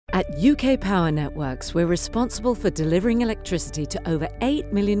At UK Power Networks, we're responsible for delivering electricity to over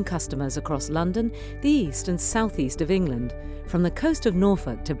 8 million customers across London, the east and southeast of England, from the coast of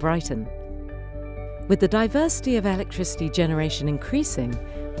Norfolk to Brighton. With the diversity of electricity generation increasing,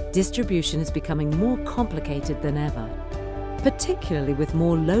 distribution is becoming more complicated than ever, particularly with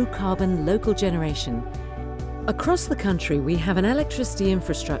more low-carbon local generation. Across the country, we have an electricity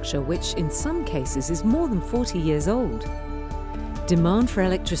infrastructure which, in some cases, is more than 40 years old. Demand for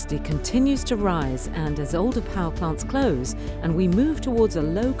electricity continues to rise, and as older power plants close and we move towards a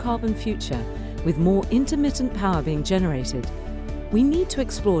low-carbon future with more intermittent power being generated, we need to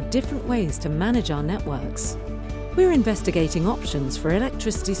explore different ways to manage our networks. We're investigating options for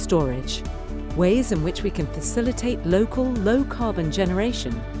electricity storage, ways in which we can facilitate local, low-carbon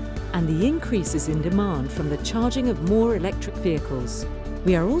generation, and the increases in demand from the charging of more electric vehicles.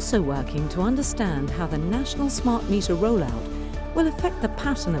 We are also working to understand how the national smart meter rollout will affect the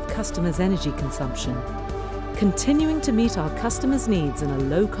pattern of customers' energy consumption. Continuing to meet our customers' needs in a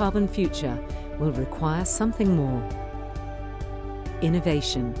low-carbon future will require something more: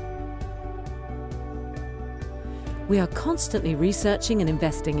 innovation. We are constantly researching and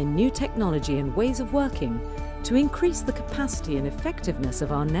investing in new technology and ways of working to increase the capacity and effectiveness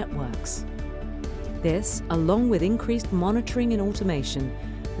of our networks. This, along with increased monitoring and automation,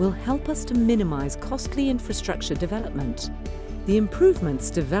 will help us to minimize costly infrastructure development. The improvements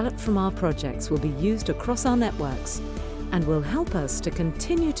developed from our projects will be used across our networks and will help us to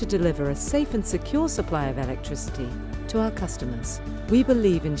continue to deliver a safe and secure supply of electricity to our customers. We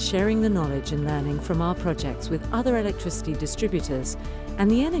believe in sharing the knowledge and learning from our projects with other electricity distributors and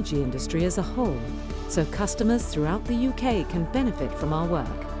the energy industry as a whole, so customers throughout the UK can benefit from our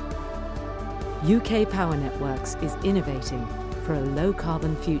work. UK Power Networks is innovating for a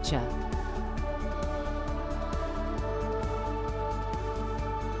low-carbon future.